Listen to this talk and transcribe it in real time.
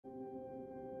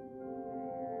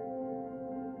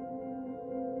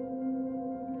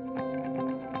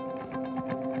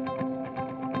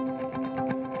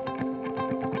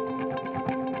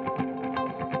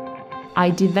I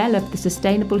developed the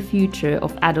sustainable future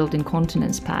of adult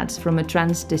incontinence pads from a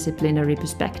transdisciplinary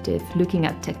perspective, looking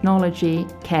at technology,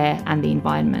 care, and the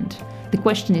environment. The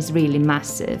question is really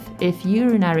massive. If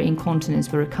urinary incontinence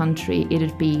were a country, it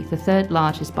would be the third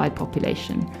largest by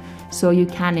population. So you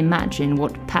can imagine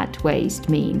what pad waste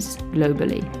means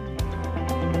globally.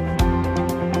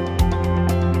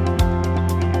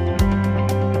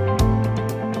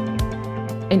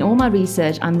 In all my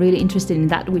research, I'm really interested in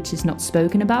that which is not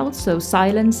spoken about, so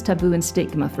silence, taboo and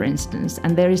stigma, for instance,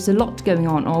 and there is a lot going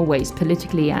on always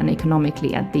politically and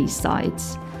economically at these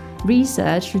sites.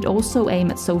 Research should also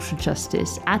aim at social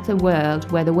justice, at a world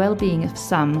where the well-being of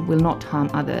some will not harm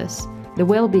others. The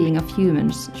well-being of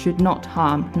humans should not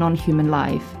harm non-human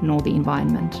life nor the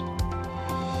environment.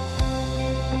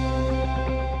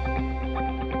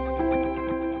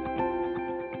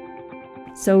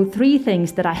 So 3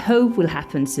 things that I hope will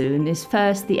happen soon is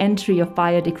first the entry of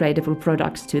biodegradable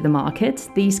products to the market.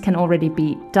 These can already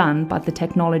be done, but the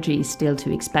technology is still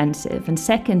too expensive. And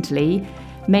secondly,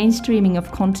 mainstreaming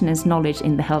of continence knowledge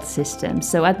in the health system.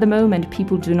 So at the moment,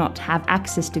 people do not have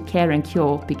access to care and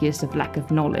cure because of lack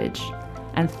of knowledge.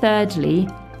 And thirdly,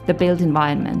 the built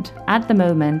environment. At the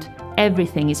moment,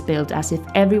 everything is built as if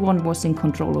everyone was in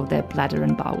control of their bladder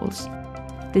and bowels.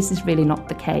 This is really not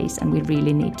the case, and we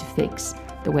really need to fix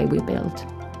the way we build.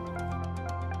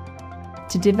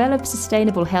 To develop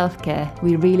sustainable healthcare,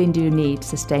 we really do need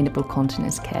sustainable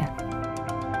continence care.